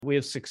we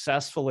have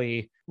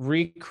successfully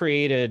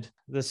recreated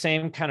the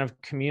same kind of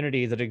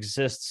community that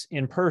exists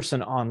in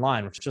person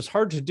online, which is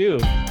hard to do.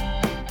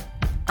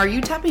 Are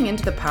you tapping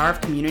into the power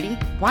of community?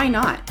 Why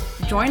not?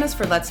 Join us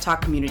for Let's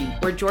Talk Community,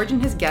 where George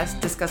and his guests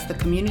discuss the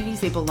communities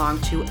they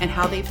belong to and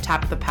how they've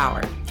tapped the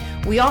power.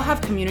 We all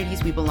have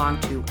communities we belong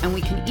to, and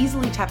we can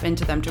easily tap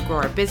into them to grow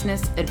our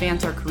business,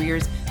 advance our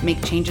careers,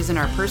 make changes in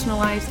our personal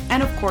lives,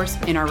 and of course,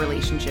 in our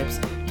relationships.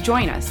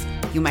 Join us.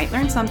 You might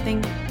learn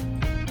something.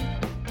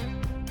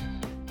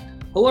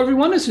 Hello,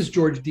 everyone. This is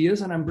George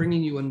Diaz, and I'm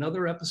bringing you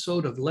another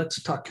episode of Let's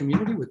Talk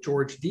Community with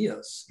George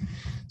Diaz.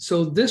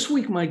 So this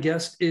week, my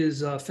guest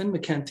is Finn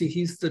McKenty.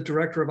 He's the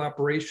Director of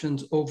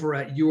Operations over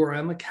at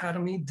URM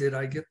Academy. Did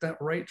I get that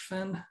right,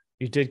 Finn?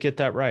 You did get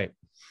that right.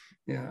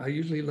 Yeah, I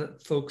usually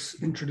let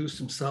folks introduce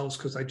themselves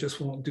because I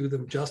just won't do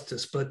them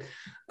justice. But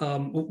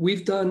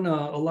we've done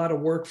a lot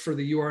of work for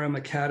the URM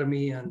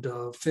Academy, and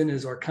Finn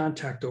is our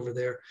contact over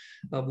there.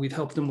 We've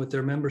helped them with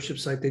their membership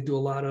site. They do a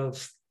lot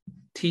of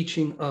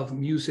teaching of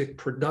music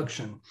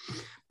production.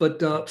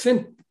 But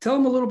Finn, tell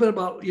them a little bit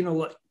about,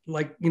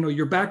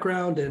 your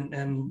background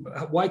and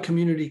why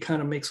community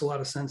kind of makes a lot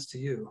of sense to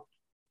you.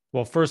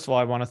 Well, first of all,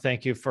 I want to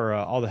thank you for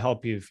all the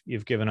help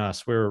you've given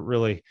us. We're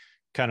really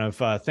kind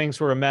of things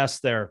were a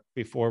mess there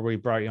before we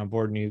brought you on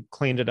board, and you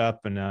cleaned it up,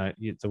 and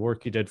the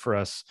work you did for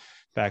us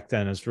back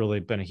then has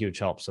really been a huge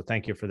help. So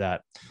thank you for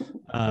that.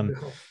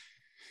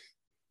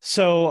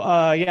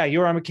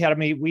 URM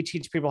Academy, we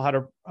teach people how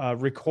to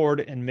record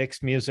and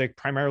mix music,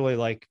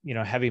 primarily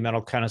heavy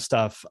metal kind of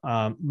stuff.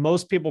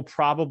 Most people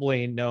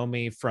probably know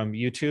me from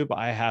YouTube.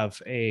 I have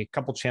a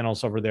couple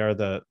channels over there.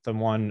 The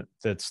one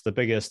that's the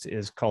biggest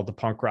is called the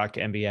Punk Rock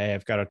MBA.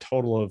 I've got a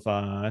total of,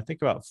 I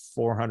think about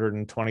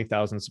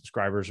 420,000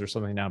 subscribers or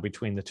something now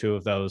between the two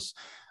of those.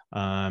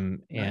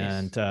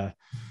 Nice.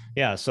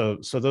 So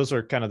those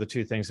are kind of the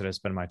two things that I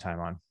spend my time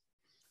on.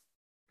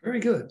 Very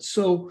good.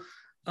 So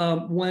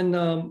when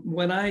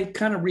I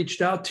kind of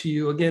reached out to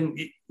you again,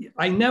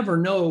 I never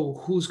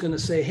know who's going to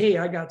say, hey,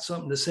 I got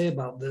something to say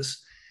about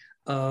this.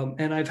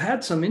 And I've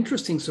had some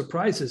interesting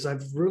surprises.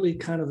 I've really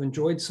kind of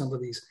enjoyed some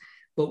of these.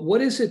 But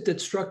what is it that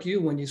struck you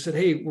when you said,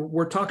 hey,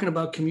 we're talking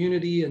about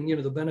community and,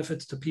 the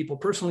benefits to people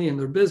personally and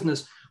their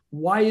business?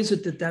 Why is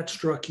it that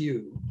struck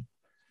you?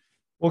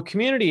 Well,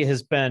 community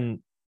has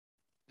been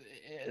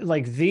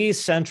the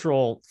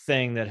central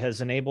thing that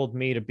has enabled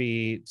me to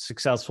be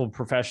successful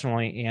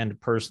professionally and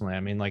personally. I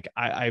mean,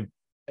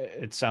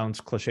 it sounds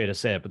cliche to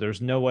say it, but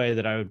there's no way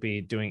that I would be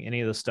doing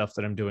any of the stuff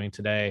that I'm doing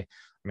today.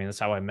 I mean, that's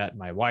how I met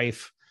my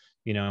wife.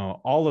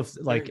 All of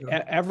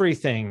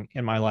everything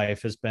in my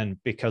life has been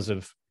because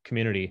of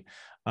community,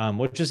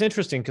 which is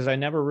interesting because I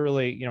never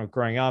really,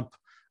 growing up,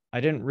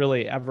 I didn't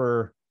really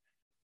ever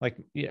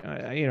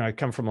I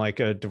come from a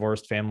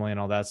divorced family and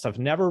all that stuff.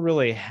 Never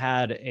really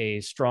had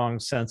a strong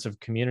sense of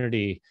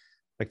community.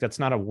 That's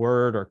not a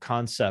word or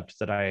concept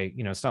that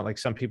it's not like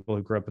some people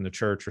who grew up in the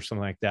church or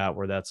something like that,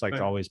 where that's right.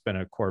 Always been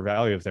a core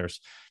value of theirs.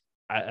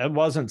 It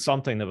wasn't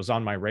something that was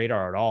on my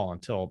radar at all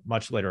until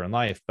much later in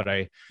life. But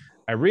I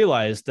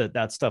realized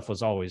that stuff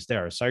was always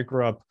there. So I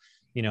grew up,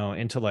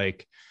 into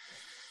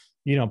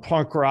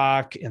punk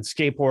rock and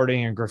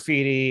skateboarding and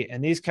graffiti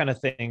and these kind of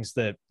things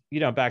that,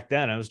 back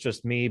then it was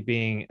just me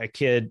being a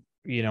kid,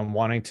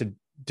 wanting to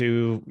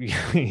do,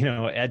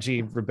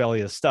 edgy,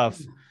 rebellious stuff.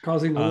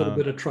 Causing a little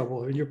bit of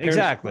trouble. And your parents,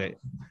 exactly.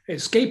 A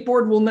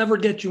skateboard will never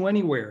get you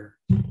anywhere.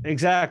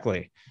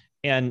 Exactly.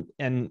 And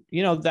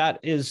that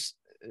is,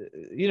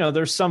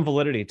 there's some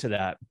validity to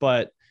that.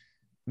 But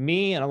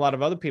me and a lot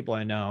of other people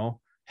I know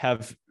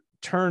have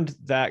turned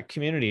that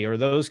community or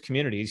those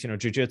communities,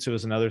 jujitsu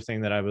is another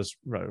thing that I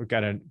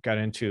got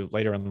into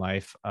later in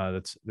life.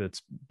 That's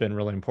been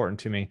really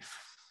important to me.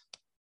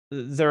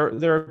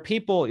 There are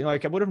people, I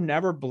would have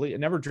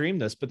never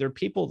dreamed this, but there are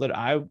people that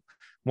I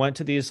went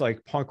to these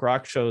punk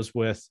rock shows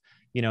with,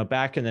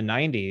 back in the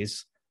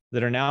 90s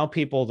that are now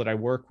people that I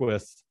work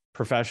with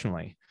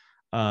professionally,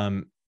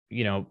 on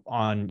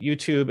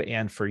YouTube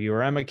and for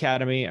URM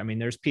Academy. I mean,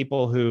 there's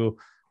people who,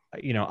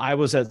 I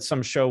was at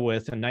some show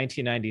with in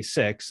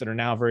 1996 that are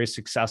now very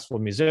successful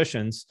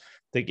musicians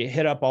that get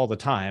hit up all the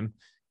time.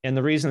 And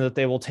the reason that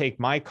they will take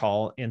my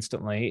call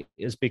instantly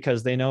is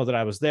because they know that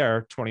I was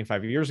there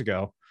 25 years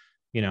ago,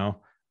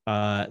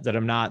 that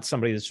I'm not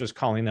somebody that's just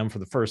calling them for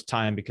the first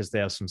time because they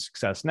have some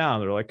success now.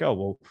 They're like, oh,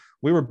 well,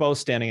 we were both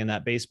standing in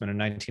that basement in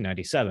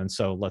 1997.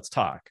 So let's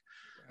talk.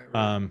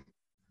 Right.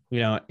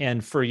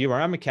 And for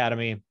URM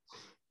Academy,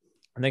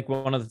 I think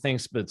one of the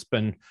things that's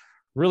been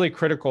really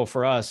critical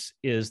for us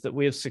is that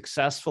we have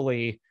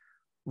successfully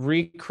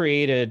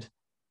recreated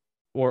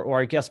or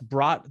I guess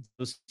brought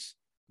those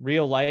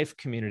real life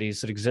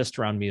communities that exist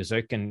around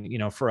music. And,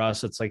 for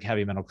us, it's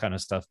heavy metal kind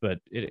of stuff, but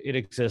it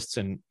exists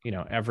in,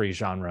 every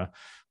genre,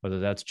 whether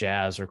that's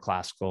jazz or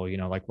classical.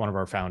 One of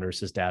our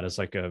founders, his dad is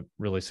a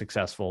really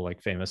successful,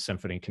 famous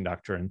symphony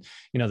conductor. And,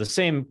 the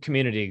same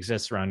community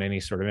exists around any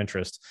sort of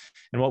interest.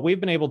 And what we've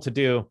been able to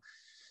do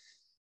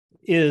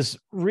is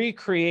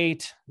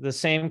recreate the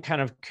same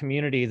kind of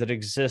community that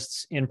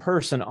exists in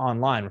person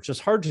online, which is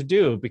hard to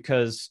do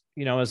because,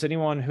 as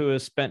anyone who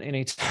has spent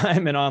any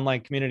time in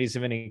online communities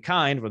of any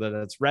kind, whether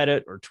that's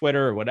Reddit or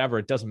Twitter or whatever,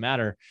 it doesn't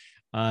matter.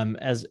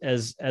 As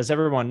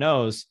everyone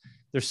knows,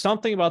 there's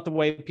something about the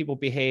way people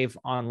behave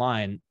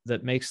online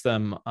that makes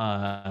them,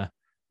 a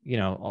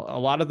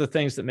lot of the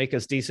things that make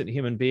us decent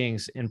human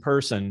beings in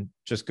person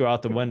just go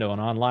out the window,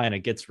 and online it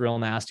gets real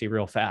nasty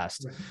real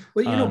fast.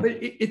 Right. Well, but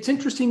it's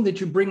interesting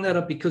that you bring that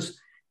up, because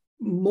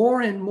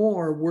more and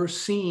more we're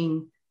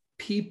seeing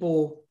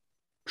people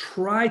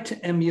try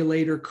to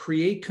emulate or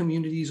create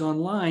communities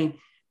online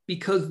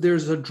because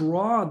there's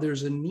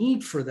a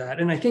need for that.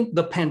 And I think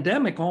the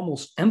pandemic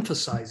almost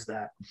emphasized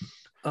that.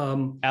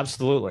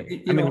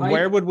 Absolutely.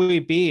 Where would we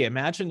be?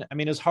 Imagine,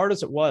 as hard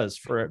as it was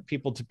for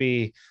people to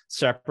be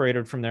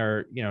separated from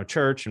their,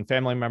 church and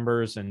family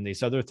members and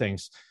these other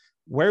things,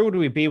 where would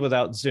we be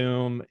without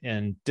Zoom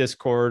and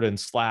Discord and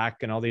Slack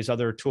and all these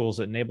other tools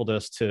that enabled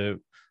us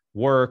to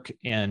work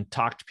and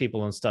talk to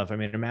people and stuff?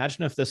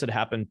 Imagine if this had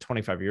happened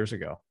 25 years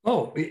ago.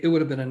 Oh, it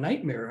would have been a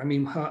nightmare.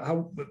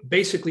 How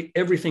basically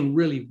everything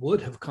really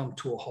would have come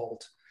to a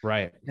halt.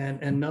 Right.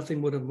 And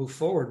nothing would have moved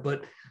forward.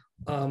 But,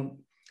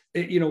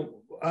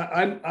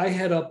 I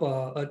head up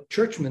a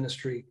church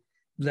ministry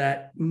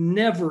that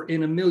never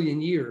in a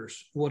million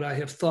years would I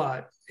have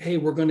thought, hey,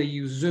 we're going to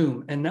use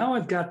Zoom. And now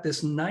I've got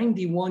this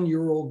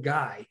 91-year-old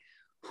guy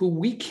who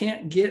we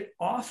can't get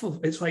off of.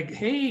 It's like,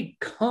 hey,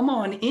 come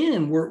on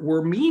in.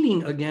 We're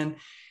meeting again.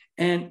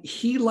 And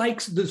he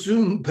likes the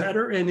Zoom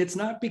better. And it's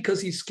not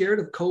because he's scared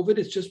of COVID.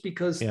 It's just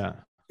because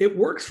it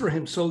works for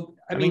him. So,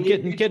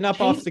 getting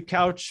up off the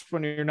couch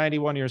when you're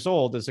 91 years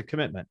old is a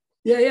commitment.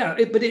 Yeah.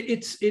 But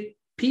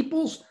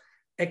people's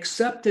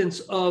acceptance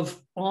of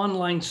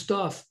online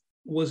stuff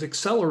was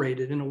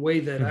accelerated in a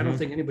way that I don't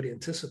think anybody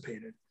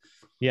anticipated.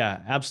 Yeah,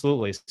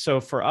 absolutely. So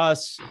for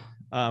us,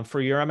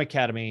 for URM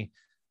Academy,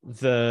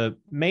 the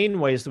main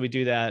ways that we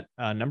do that,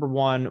 number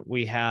one,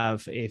 we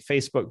have a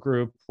Facebook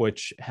group,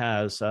 which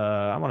has,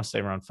 I want to say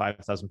around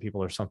 5,000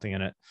 people or something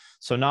in it.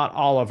 So not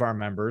all of our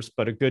members,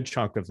 but a good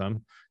chunk of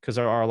them, because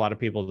there are a lot of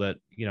people that,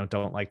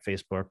 don't like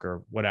Facebook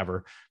or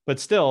whatever, but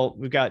still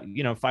we've got,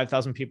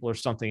 5,000 people or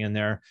something in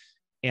there.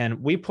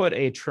 And we put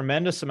a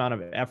tremendous amount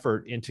of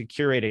effort into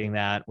curating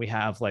that. We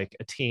have like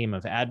a team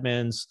of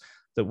admins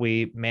that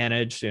we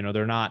manage.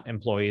 They're not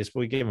employees,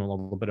 but we gave them a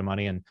little bit of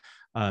money, and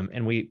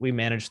we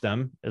manage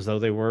them as though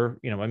they were,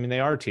 they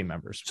are team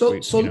members. So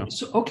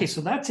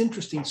that's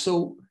interesting.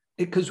 So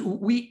because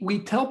we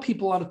tell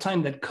people all the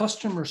time that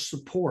customer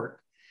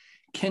support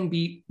can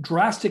be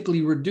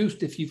drastically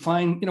reduced if you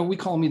find, we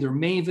call them either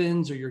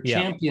mavens or your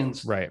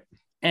champions, right?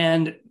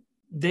 And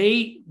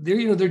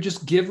they're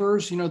just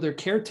givers, they're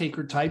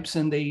caretaker types,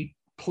 and they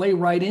play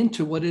right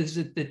into what is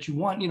it that you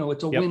want.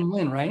 It's a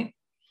win-win, right?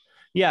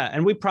 Yeah.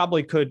 And we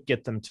probably could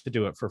get them to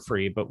do it for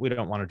free, but we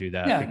don't want to do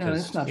that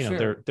because that's not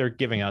fair. They're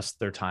giving us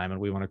their time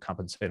and we want to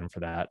compensate them for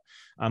that.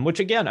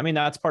 Which again,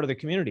 that's part of the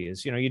community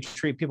is, you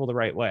treat people the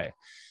right way.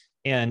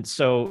 And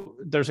so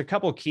there's a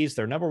couple of keys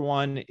there. Number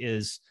one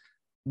is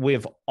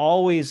we've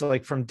always,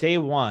 like from day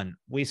one,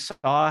 we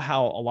saw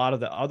how a lot of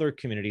the other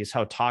communities,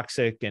 how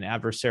toxic and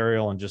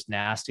adversarial and just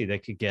nasty they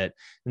could get.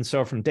 And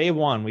so from day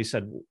one, we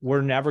said,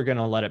 we're never going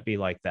to let it be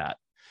like that,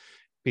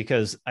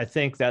 because I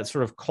think that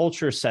sort of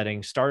culture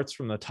setting starts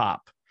from the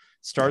top,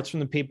 starts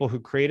from the people who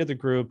created the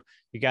group.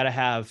 You got to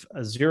have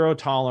a zero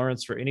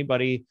tolerance for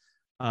anybody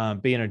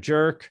being a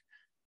jerk,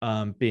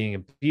 being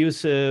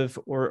abusive,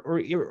 or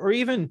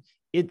even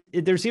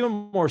there's even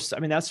more,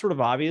 that's sort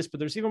of obvious, but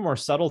there's even more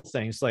subtle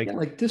things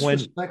like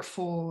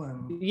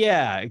disrespectful.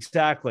 Yeah,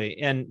 exactly.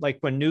 And like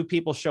when new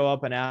people show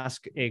up and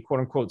ask a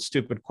quote unquote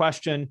stupid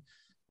question,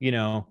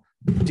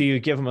 do you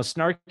give them a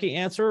snarky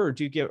answer, or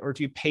do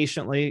you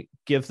patiently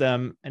give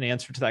them an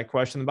answer to that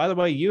question? And by the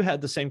way, you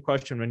had the same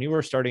question when you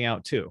were starting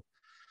out too.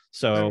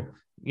 So,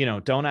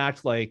 don't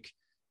act like,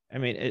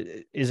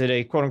 is it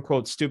a quote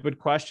unquote stupid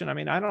question?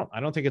 I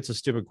don't think it's a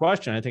stupid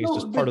question. I think it's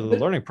just part of the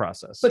learning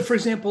process. But for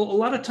example, a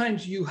lot of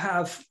times you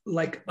have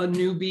like a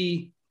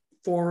newbie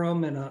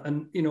forum and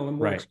a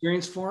more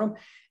experienced forum.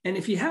 And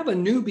if you have a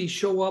newbie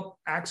show up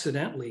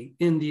accidentally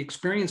in the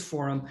experience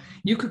forum,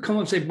 you could come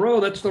and say, bro,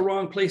 that's the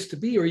wrong place to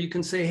be. Or you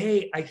can say,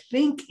 hey, I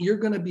think you're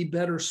going to be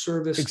better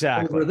serviced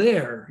over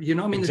there.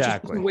 There's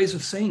just different ways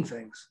of saying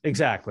things.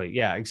 Exactly.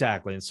 Yeah,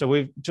 exactly. And so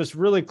we've just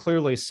really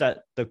clearly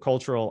set the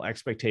cultural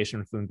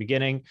expectation from the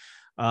beginning.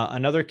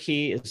 Another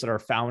key is that our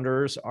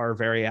founders are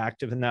very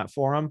active in that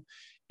forum.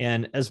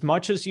 And as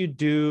much as you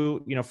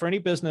do, for any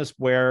business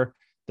where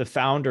the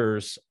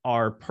founders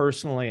are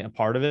personally a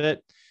part of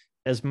it,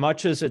 as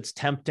much as it's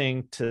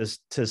tempting to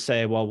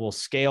say, well, we'll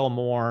scale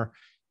more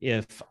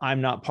if I'm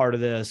not part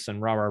of this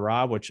and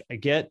rah, which I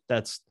get,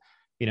 that's,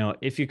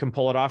 if you can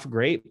pull it off,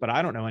 great, but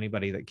I don't know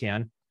anybody that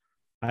can.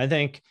 I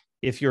think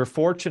if you're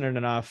fortunate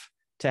enough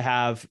to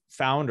have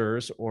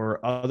founders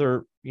or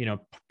other,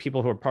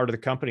 people who are part of the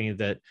company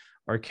that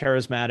are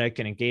charismatic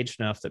and engaged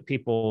enough that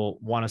people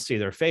want to see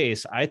their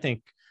face, I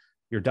think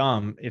you're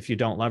dumb if you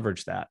don't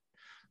leverage that.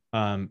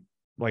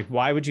 Like,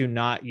 why would you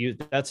not use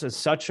that's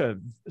such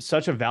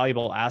a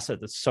valuable asset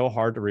that's so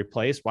hard to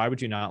replace? Why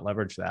would you not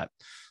leverage that?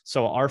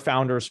 So our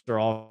founders are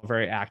all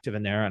very active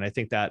in there. And I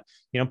think that,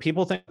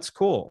 people think it's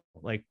cool,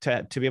 like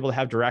to be able to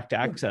have direct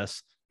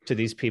access to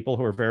these people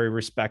who are very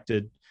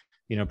respected,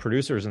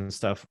 producers and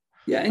stuff.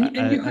 Yeah.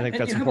 I think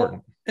that's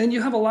important. And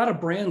you have a lot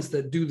of brands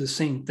that do the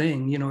same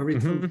thing,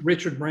 everything from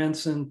Richard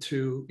Branson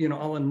to,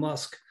 Elon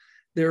Musk.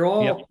 They're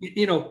all,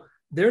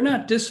 they're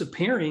not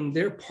disappearing.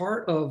 They're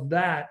part of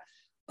that.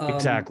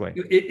 Exactly.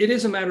 It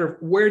is a matter of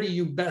where do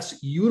you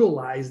best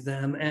utilize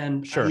them?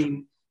 And sure. I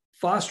mean,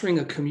 fostering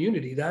a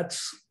community, that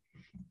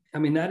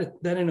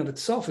in of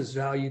itself is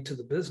value to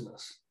the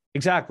business.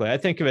 Exactly. I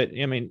think of it,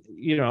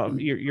 you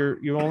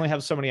only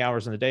have so many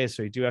hours in the day,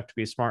 so you do have to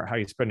be smart how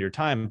you spend your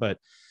time, but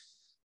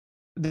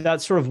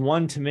that sort of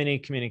one-to-many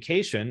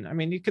communication. I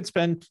mean, you could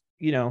spend,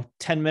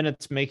 10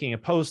 minutes making a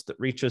post that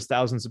reaches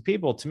thousands of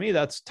people. To me,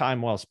 that's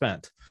time well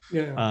spent.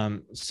 Yeah.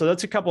 So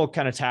that's a couple of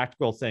kind of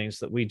tactical things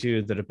that we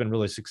do that have been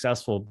really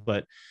successful.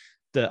 But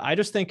I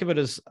just think of it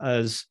as,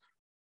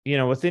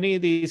 with any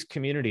of these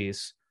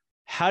communities,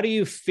 how do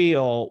you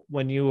feel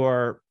when you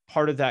are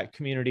part of that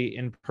community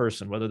in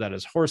person, whether that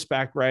is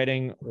horseback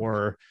riding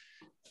or,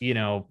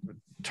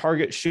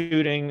 target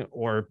shooting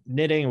or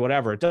knitting,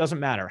 whatever, it doesn't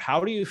matter.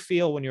 How do you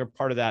feel when you're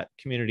part of that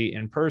community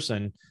in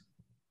person?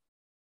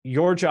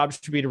 Your job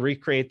should be to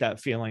recreate that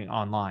feeling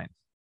online.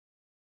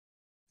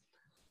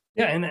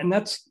 Yeah. And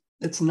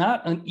it's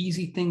not an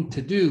easy thing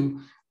to do.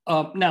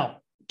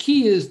 Now,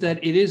 key is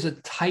that it is a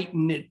tight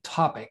knit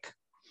topic.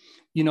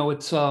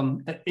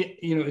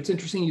 It's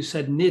interesting. You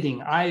said knitting.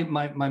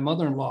 My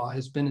mother-in-law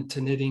has been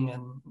into knitting,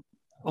 and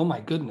oh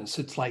my goodness,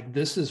 it's like,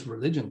 this is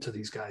religion to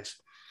these guys.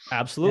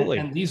 Absolutely.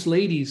 And these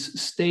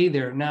ladies stay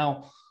there.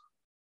 Now,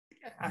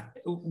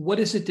 what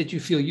is it that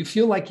you feel? You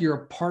feel like you're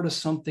a part of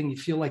something. You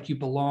feel like you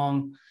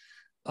belong.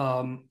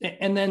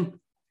 And then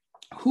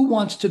who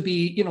wants to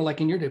be, like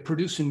in your day,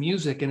 producing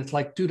music? And it's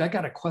like, dude, I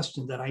got a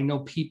question that I know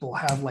people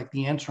have like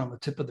the answer on the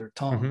tip of their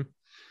tongue. Mm-hmm.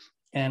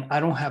 And I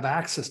don't have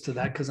access to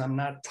that because I'm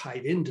not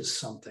tied into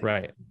something.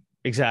 Right.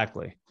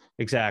 Exactly.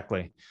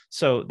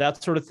 So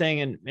that sort of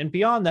thing. And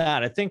beyond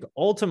that, I think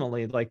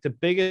ultimately, like the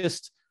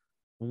biggest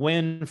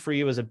win for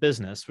you as a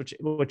business, which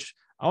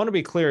I want to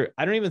be clear,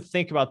 I don't even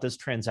think about this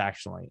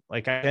transactionally.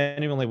 Like, I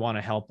genuinely want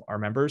to help our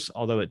members,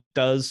 although it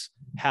does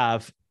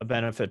have a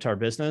benefit to our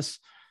business.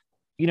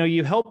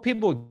 You help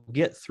people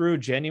get through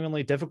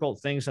genuinely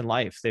difficult things in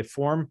life. They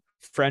form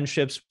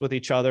friendships with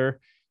each other.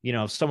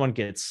 If someone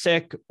gets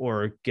sick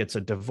or gets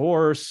a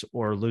divorce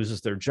or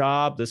loses their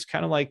job, this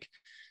kind of like,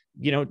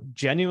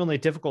 genuinely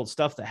difficult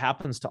stuff that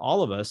happens to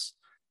all of us.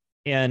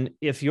 And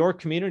if your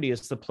community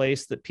is the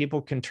place that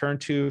people can turn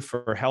to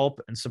for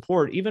help and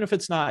support, even if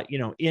it's not,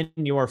 in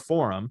your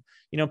forum,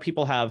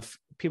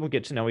 people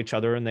get to know each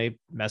other and they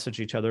message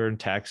each other and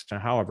text and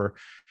however,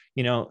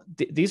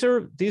 these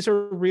are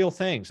real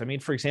things. I mean,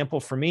 for example,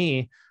 for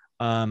me,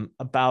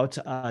 about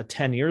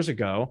 10 years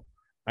ago,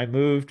 I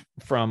moved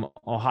from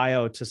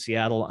Ohio to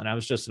Seattle, and I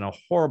was just in a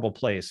horrible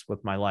place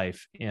with my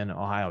life in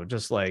Ohio,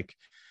 just like,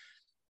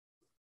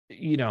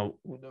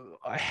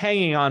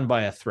 hanging on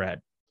by a thread.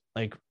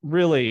 Like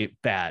really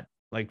bad,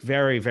 like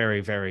very,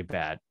 very, very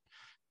bad.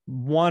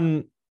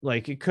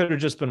 It could have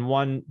just been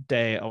one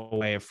day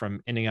away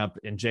from ending up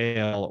in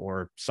jail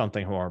or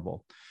something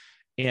horrible.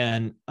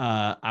 And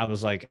I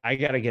was like, I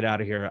got to get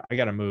out of here. I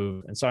got to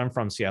move. And so I'm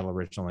from Seattle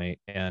originally.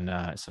 And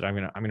I said, I'm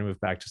going to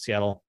move back to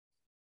Seattle.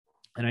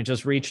 And I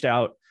just reached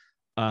out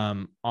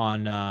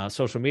on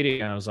social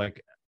media. And I was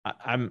like,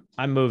 I'm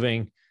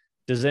moving.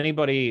 Does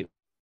anybody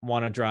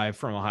want to drive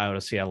from Ohio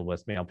to Seattle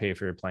with me? I'll pay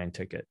for your plane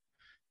ticket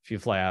if you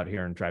fly out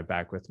here and drive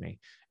back with me.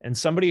 And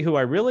somebody who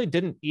I really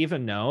didn't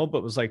even know,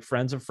 but was like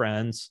friends of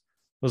friends,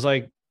 was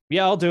like,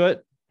 yeah, I'll do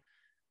it.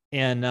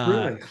 And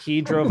really?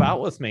 He drove out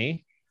with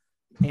me.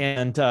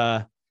 And,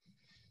 we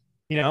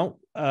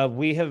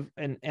have,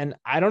 and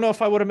I don't know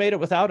if I would have made it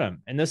without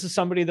him. And this is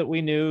somebody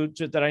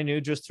that I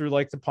knew just through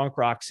like the punk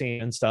rock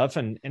scene and stuff.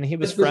 And he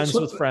was friends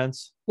with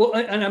friends. Well,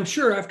 and I'm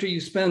sure after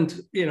you spend,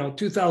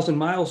 2,000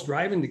 miles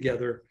driving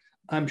together,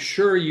 I'm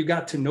sure you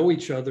got to know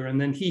each other,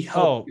 and then he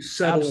helped you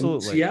settle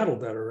in Seattle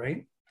better,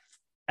 right?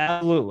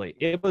 Absolutely.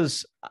 It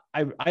was,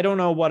 I don't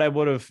know what I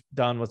would have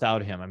done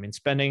without him. I mean,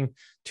 spending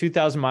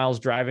 2,000 miles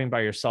driving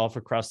by yourself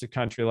across the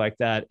country like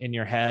that in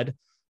your head,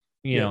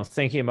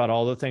 thinking about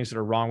all the things that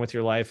are wrong with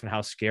your life and how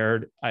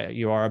scared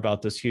you are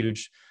about this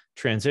huge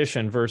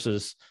transition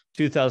versus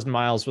 2,000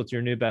 miles with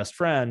your new best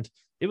friend.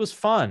 It was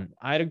fun.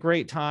 I had a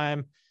great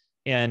time.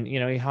 And,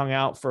 he hung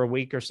out for a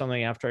week or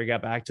something after I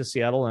got back to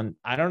Seattle. And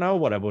I don't know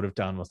what I would have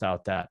done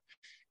without that.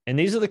 And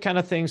these are the kind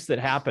of things that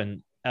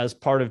happen as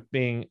part of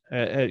being,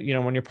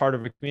 when you're part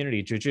of a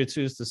community.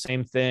 Jiu-jitsu is the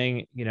same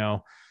thing.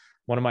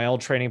 One of my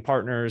old training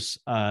partners,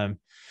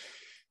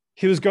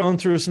 he was going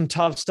through some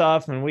tough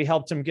stuff and we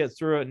helped him get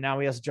through it. And now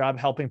he has a job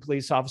helping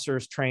police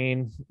officers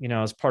train,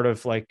 as part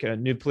of like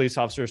new police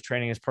officers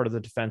training as part of the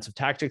defensive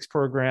tactics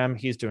program.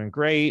 He's doing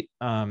great.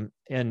 And,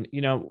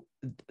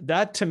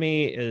 that to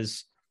me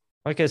is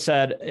like I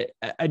said,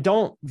 I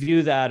don't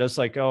view that as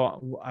like,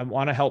 oh, I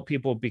want to help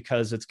people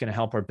because it's going to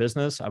help our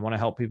business. I want to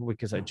help people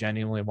because I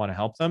genuinely want to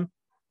help them.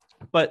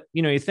 But,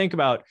 you think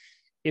about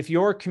if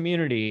your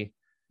community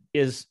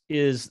is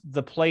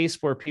the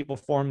place where people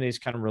form these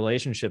kind of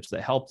relationships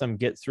that help them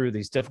get through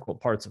these difficult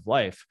parts of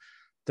life,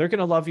 they're going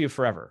to love you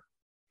forever.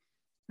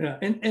 Yeah.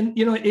 And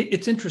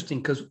it's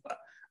interesting because,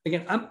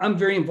 again, I'm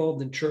very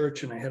involved in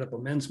church and I head up a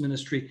men's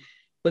ministry,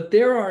 but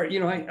there are,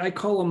 I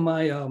call them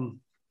my,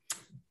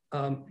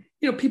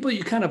 people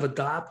you kind of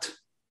adopt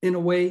in a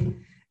way.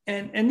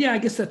 And yeah, I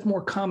guess that's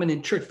more common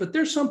in church, but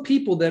there's some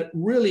people that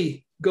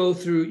really go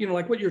through,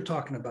 like what you're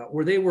talking about,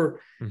 where they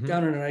were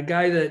down in a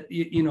guy that,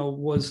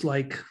 was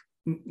like,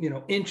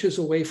 inches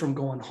away from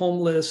going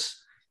homeless,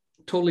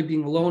 totally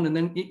being alone. And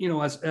then,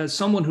 as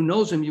someone who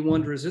knows him, you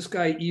wonder, is this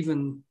guy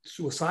even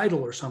suicidal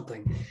or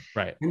something?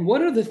 Right. And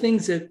what are the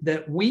things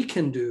that we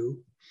can do,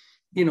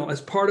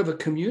 as part of a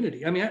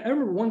community? I mean, I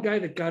remember one guy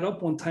that got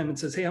up one time and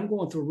says, hey, I'm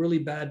going through a really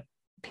bad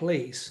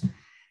place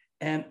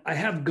and I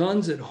have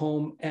guns at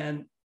home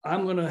and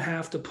I'm going to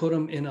have to put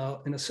them in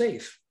a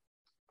safe.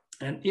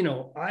 And,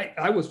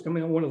 I was one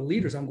of the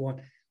leaders. I'm going,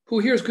 who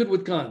here is good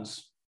with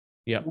guns?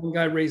 Yeah. One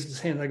guy raised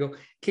his hand. I go,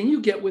 can you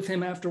get with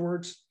him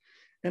afterwards?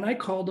 And I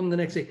called him the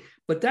next day.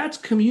 But that's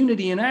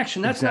community in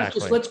action. That's not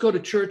just let's go to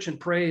church and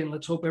pray and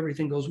let's hope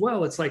everything goes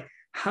well. It's like,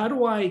 how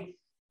do I,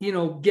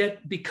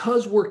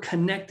 because we're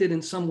connected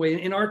in some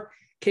way. In our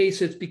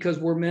case, it's because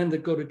we're men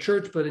that go to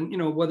church, but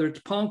whether it's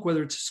punk,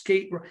 whether it's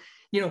skate,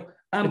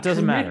 I'm it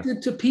doesn't connected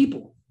matter to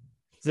people.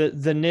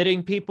 The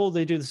knitting people,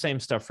 they do the same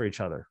stuff for each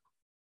other.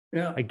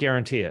 Yeah. I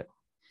guarantee it.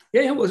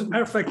 Yeah. As a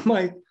matter of fact,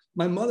 my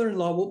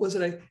mother-in-law, what was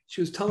it?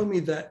 She was telling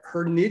me that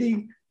her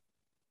knitting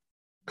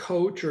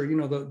coach or,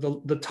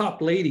 the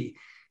top lady,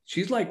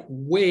 she's like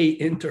way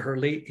into her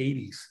late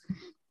 80s.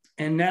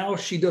 And now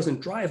she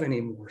doesn't drive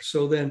anymore.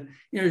 So then,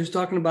 she's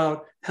talking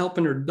about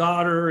helping her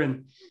daughter.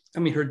 And I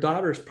mean, her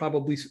daughter's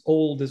probably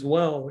old as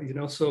well,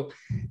 so,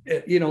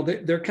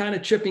 they're kind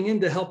of chipping in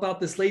to help out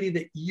this lady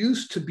that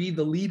used to be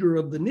the leader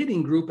of the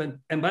knitting group.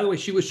 And by the way,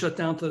 she was shut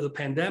down through the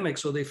pandemic.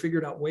 So they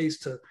figured out ways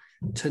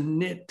to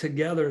knit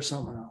together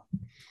somehow.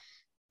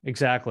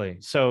 Exactly.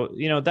 So,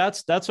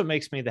 that's what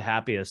makes me the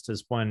happiest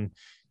is when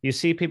you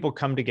see people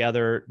come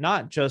together,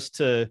 not just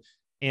to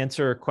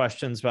answer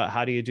questions about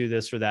how do you do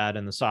this or that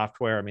in the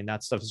software. I mean,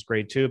 that stuff is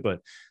great too.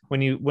 But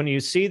when you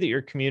see that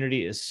your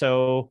community is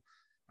so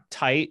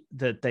tight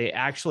that they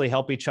actually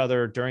help each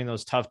other during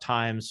those tough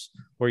times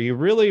where you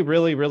really,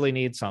 really, really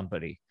need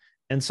somebody.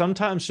 And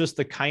sometimes just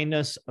the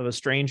kindness of a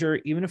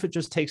stranger, even if it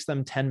just takes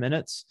them 10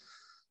 minutes,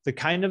 the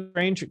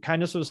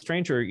kindness of a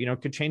stranger,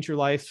 could change your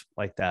life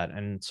like that.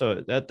 And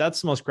so that's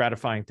the most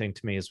gratifying thing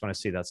to me is when I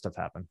see that stuff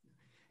happen.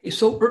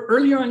 So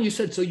earlier on, you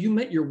said, so you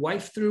met your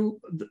wife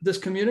through this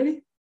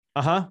community?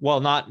 Uh-huh.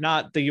 Well, not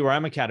the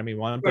URM Academy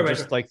one, but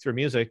just like through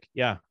music.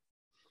 Yeah.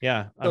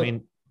 Yeah. So, I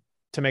mean,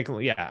 to make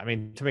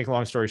a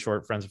long story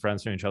short, friends of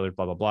friends knew each other,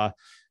 blah, blah, blah.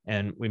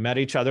 And we met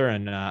each other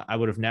and I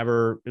would have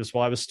never, it was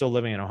while I was still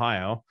living in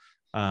Ohio.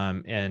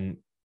 And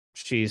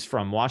she's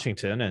from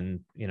Washington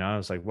and, I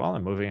was like, well,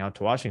 I'm moving out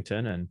to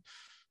Washington and,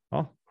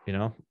 well,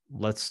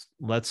 let's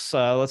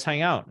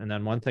hang out. And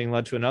then one thing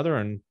led to another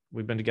and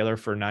we've been together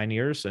for 9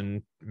 years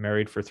and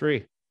married for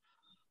 3.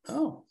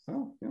 Oh,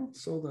 yeah.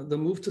 So the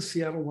move to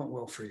Seattle went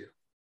well for you.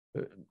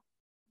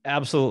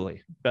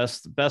 Absolutely.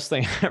 Best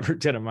thing I ever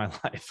did in my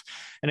life.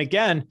 And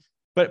again,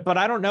 but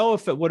I don't know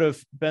if it would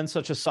have been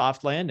such a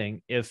soft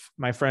landing if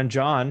my friend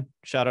John,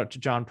 shout out to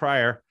John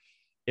Pryor,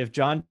 if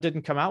John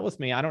didn't come out with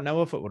me, I don't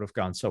know if it would have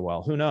gone so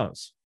well. Who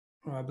knows?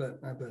 Oh, I bet.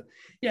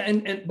 Yeah.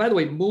 And by the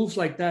way, moves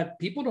like that,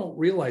 people don't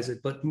realize it,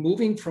 but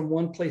moving from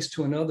one place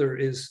to another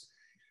is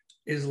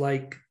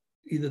like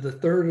either the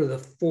third or the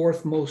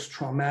fourth most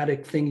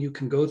traumatic thing you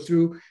can go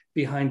through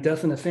behind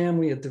death in the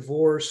family, a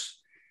divorce,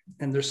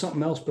 and there's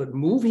something else. But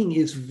moving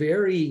is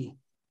very,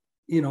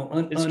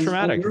 it's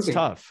traumatic. It's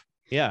tough.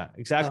 Yeah,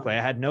 exactly.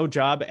 I had no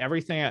job.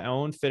 Everything I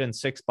owned fit in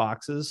 6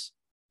 boxes.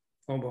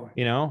 Oh boy.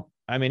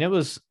 I mean, it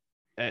was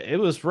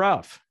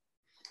rough.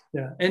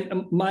 Yeah.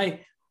 And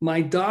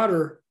my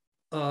daughter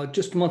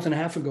just a month and a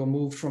half ago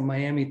moved from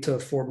Miami to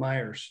Fort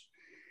Myers.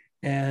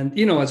 And,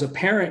 as a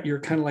parent,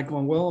 you're kind of like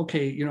going, well,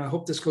 okay, I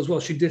hope this goes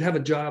well. She did have a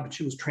job and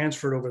she was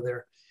transferred over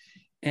there.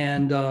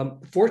 And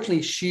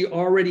fortunately, she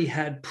already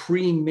had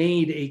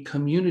pre-made a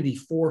community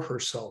for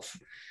herself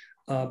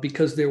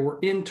because there were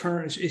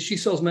interns. She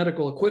sells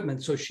medical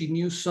equipment. So she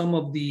knew some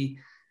of the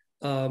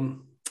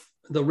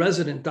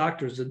resident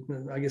doctors,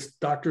 I guess,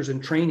 doctors in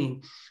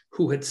training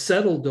who had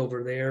settled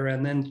over there.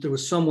 And then there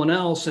was someone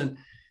else. And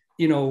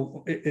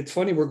it's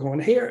funny, we're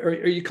going, hey,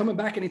 are you coming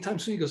back anytime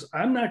soon? He goes,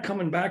 I'm not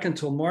coming back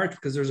until March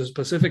because there's a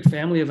specific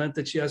family event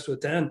that she has to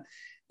attend.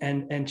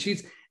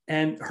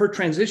 And her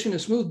transition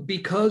is smooth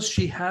because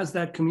she has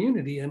that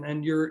community.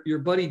 And your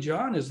buddy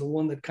John is the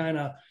one that kind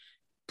of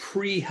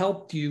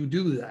helped you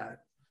do that.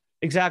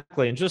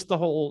 Exactly. And just the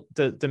whole,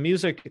 the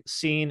music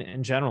scene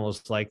in general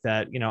is like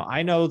that.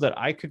 I know that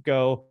I could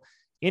go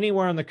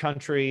anywhere in the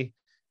country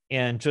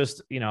And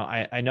just,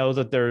 I know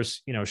that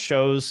there's,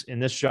 shows in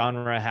this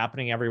genre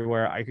happening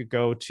everywhere. I could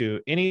go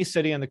to any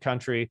city in the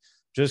country,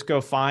 just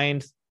go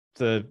find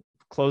the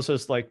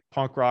closest like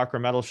punk rock or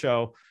metal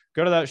show,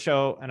 go to that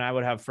show, and I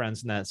would have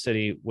friends in that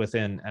city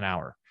within an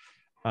hour.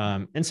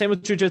 And same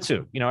with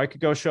jujitsu. I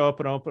could go show up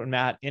an open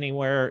mat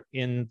anywhere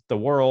in the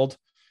world,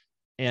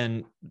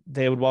 and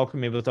they would welcome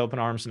me with open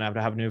arms, and I would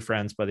have new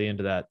friends by the end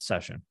of that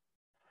session.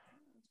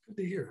 Good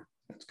to hear.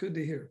 That's good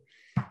to hear.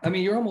 I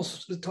mean, you're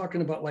almost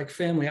talking about like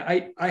family.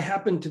 I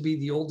happen to be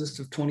the oldest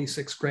of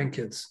 26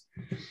 grandkids.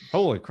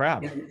 Holy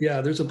crap. Yeah,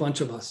 there's a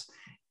bunch of us.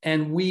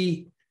 And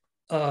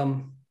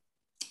I'm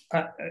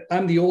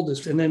the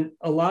oldest. And then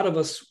a lot of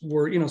us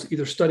were,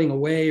 either studying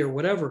away or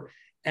whatever.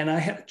 And I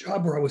had a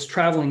job where I was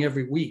traveling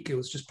every week. It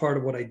was just part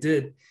of what I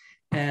did.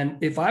 And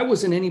if I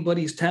was in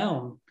anybody's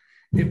town,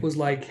 it was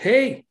like,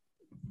 hey,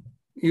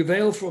 you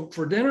avail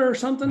for dinner or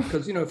something?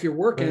 Because if you're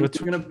working, you're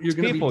gonna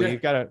people, be you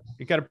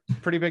got a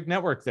pretty big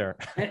network there.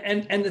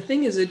 And the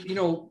thing is that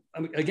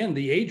again,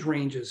 the age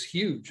range is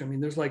huge. I mean,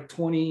 there's like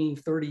 20,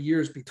 30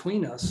 years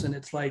between us, and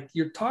it's like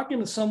you're talking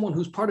to someone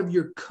who's part of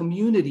your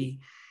community,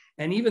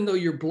 and even though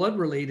you're blood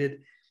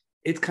related,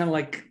 it's kind of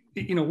like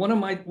one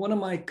of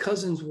my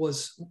cousins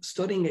was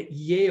studying at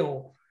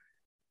Yale,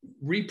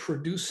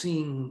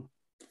 reproducing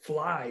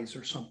flies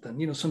or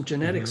something, some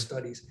genetic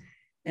studies.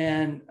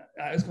 And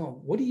I was going,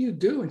 what do you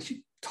do? And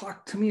she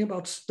talked to me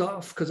about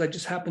stuff because I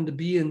just happened to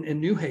be in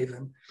New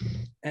Haven.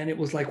 And it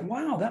was like,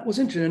 wow, that was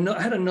interesting. And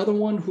I had another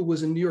one who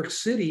was in New York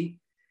City,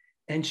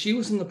 and she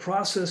was in the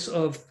process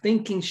of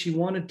thinking she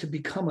wanted to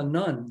become a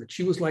nun, that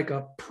she was like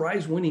a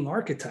prize-winning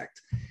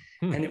architect.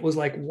 And it was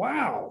like,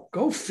 wow,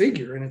 go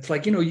figure. And it's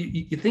like,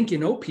 you think you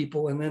know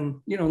people, and then,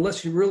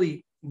 unless you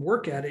really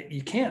work at it,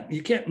 you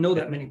can't know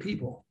that many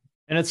people.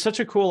 And it's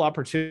such a cool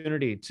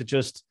opportunity to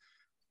just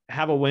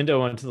have a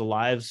window into the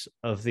lives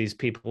of these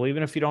people,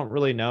 even if you don't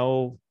really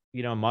know,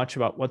 much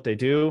about what they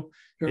do.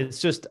 Sure. It's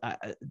just,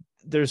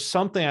 there's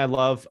something I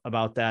love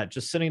about that.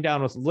 Just sitting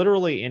down with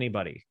literally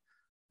anybody.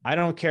 I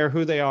don't care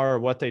who they are or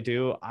what they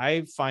do.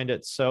 I find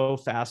it so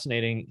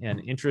fascinating and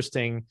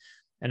interesting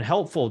and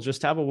helpful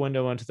just to have a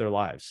window into their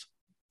lives.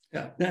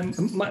 Yeah.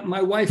 And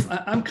my wife,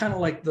 I'm kind of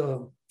like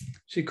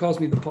she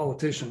calls me the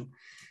politician,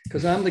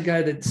 because I'm the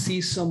guy that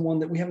sees someone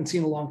that we haven't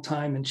seen in a long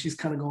time. And she's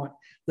kind of going,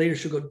 later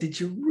she'll go, did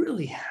you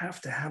really have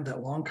to have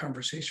that long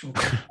conversation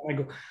with them? I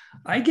go,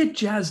 I get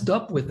jazzed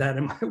up with that.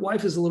 And my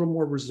wife is a little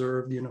more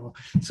reserved,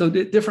 so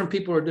different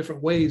people are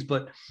different ways,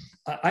 but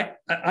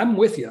I'm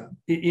with you,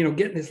 getting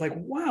it's like,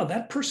 wow,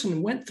 that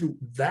person went through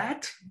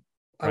that.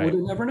 I would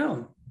have never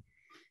known.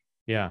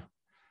 Yeah.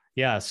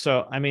 Yeah.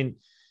 So, I mean,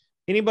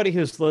 anybody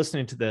who's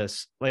listening to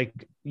this,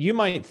 like, you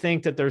might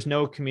think that there's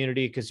no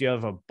community because you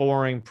have a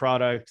boring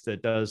product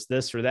that does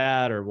this or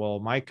that, or, well,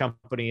 my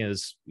company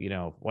is,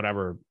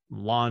 whatever,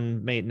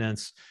 lawn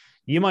maintenance.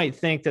 You might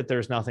think that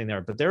there's nothing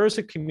there, but there is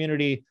a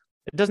community.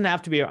 It doesn't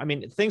have to be,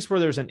 things where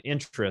there's an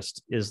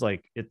interest is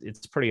like,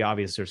 it's pretty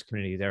obvious there's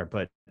community there,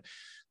 but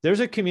there's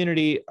a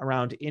community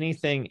around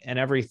anything and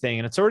everything,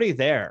 and it's already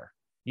there.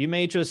 You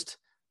may just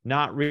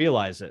not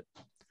realize it,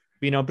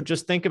 but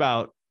just think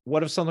about,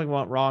 what if something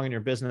went wrong in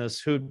your business?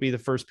 Who'd be the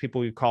first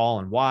people you call,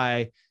 and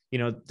why?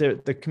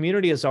 The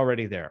community is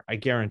already there. I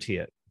guarantee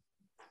it.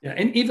 Yeah.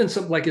 And even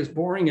something like as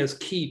boring as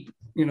Keep,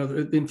 the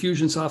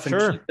Infusionsoft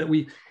and sure.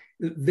 Keep,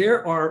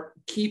 there are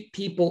Keep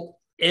people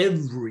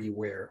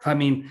everywhere.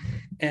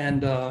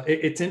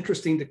 It's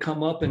interesting to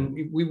come up,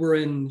 and we were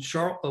in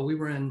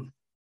Charleston,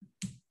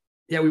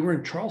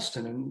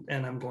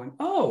 and I'm going,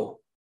 oh,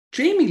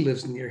 Jamie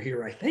lives near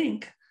here, I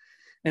think.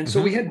 And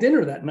so we had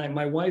dinner that night,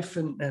 my wife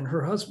and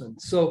her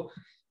husband. So,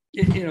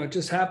 it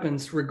just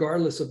happens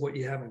regardless of what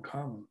you have in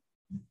common.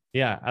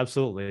 Yeah,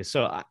 absolutely.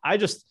 So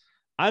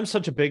I'm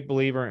such a big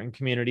believer in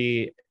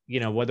community,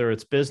 whether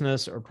it's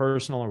business or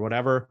personal or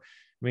whatever.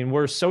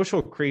 We're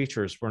social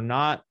creatures. We're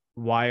not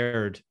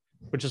wired,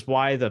 which is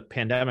why the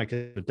pandemic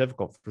is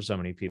difficult for so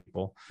many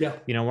people. Yeah.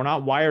 We're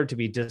not wired to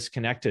be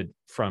disconnected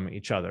from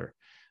each other.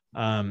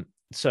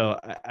 So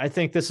I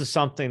think this is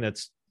something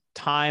that's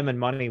time and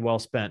money well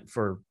spent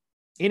for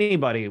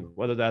anybody,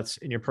 whether that's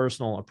in your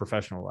personal or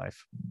professional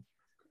life.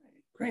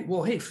 Great.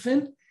 Well, hey,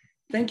 Finn,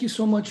 thank you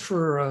so much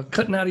for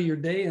cutting out of your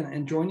day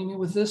and joining me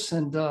with this.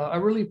 And I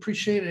really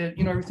appreciate it,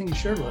 everything you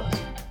shared with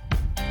us.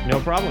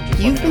 No problem.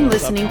 You've been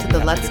listening to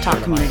the Let's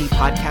Talk Community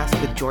podcast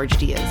with George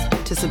Diaz.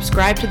 To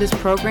subscribe to this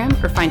program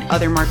or find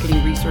other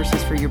marketing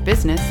resources for your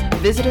business,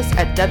 visit us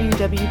at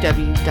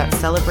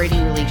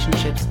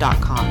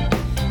www.celebratingrelationships.com.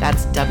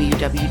 That's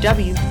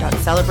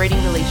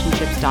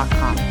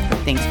www.celebratingrelationships.com.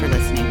 Thanks for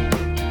listening.